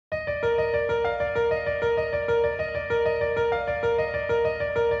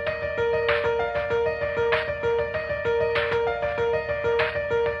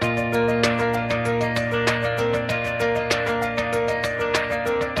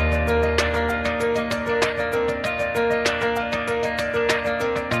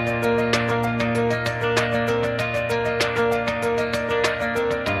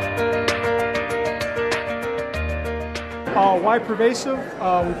why Pervasive?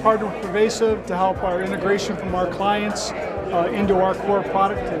 We partner with Pervasive to help our integration from our clients into our core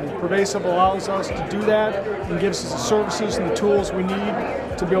product, and Pervasive allows us to do that and gives us the services and the tools we need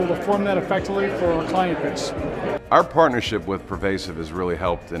to be able to form that effectively for our client base. Our partnership with Pervasive has really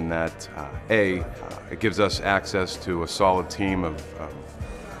helped in that, it gives us access to a solid team of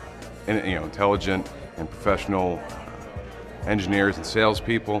intelligent and professional engineers and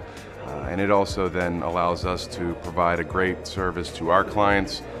salespeople, and it also then allows us to provide a great service to our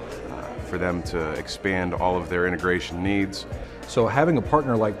clients for them to expand all of their integration needs. So having a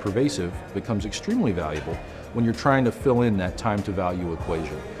partner like Pervasive becomes extremely valuable when you're trying to fill in that time to value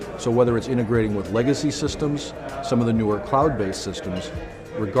equation. So whether it's integrating with legacy systems, some of the newer cloud-based systems,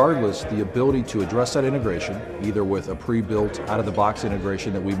 regardless, the ability to address that integration, either with a pre-built out-of-the-box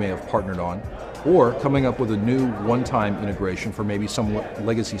integration that we may have partnered on, or coming up with a new one-time integration for maybe some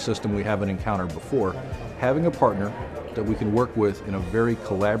legacy system we haven't encountered before, having a partner that we can work with in a very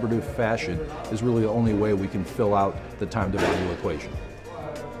collaborative fashion is really the only way we can fill out the time to value equation.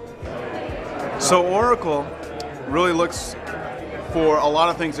 So Oracle really looks for a lot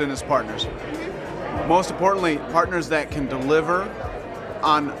of things in its partners. Most importantly, partners that can deliver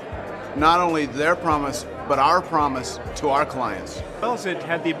on not only their promise, but our promise to our clients. As well as it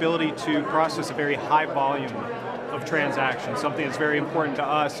had the ability to process a very high volume of transactions, something that's very important to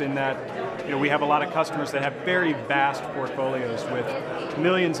us in that we have a lot of customers that have very vast portfolios with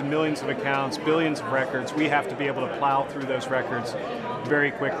millions and millions of accounts, billions of records. We have to be able to plow through those records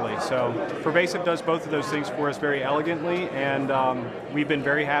very quickly. So Pervasive does both of those things for us very elegantly, and we've been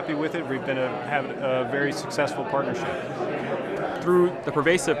very happy with it. We've been have a very successful partnership. Through the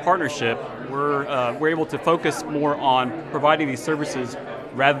Pervasive partnership, we're able to focus more on providing these services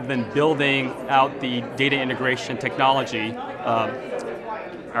rather than building out the data integration technology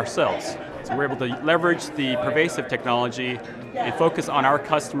ourselves. So we're able to leverage the Pervasive technology and focus on our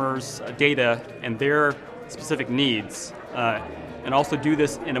customers' data and their specific needs, and also do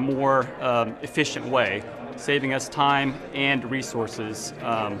this in a more efficient way, saving us time and resources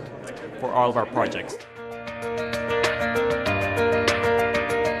for all of our projects.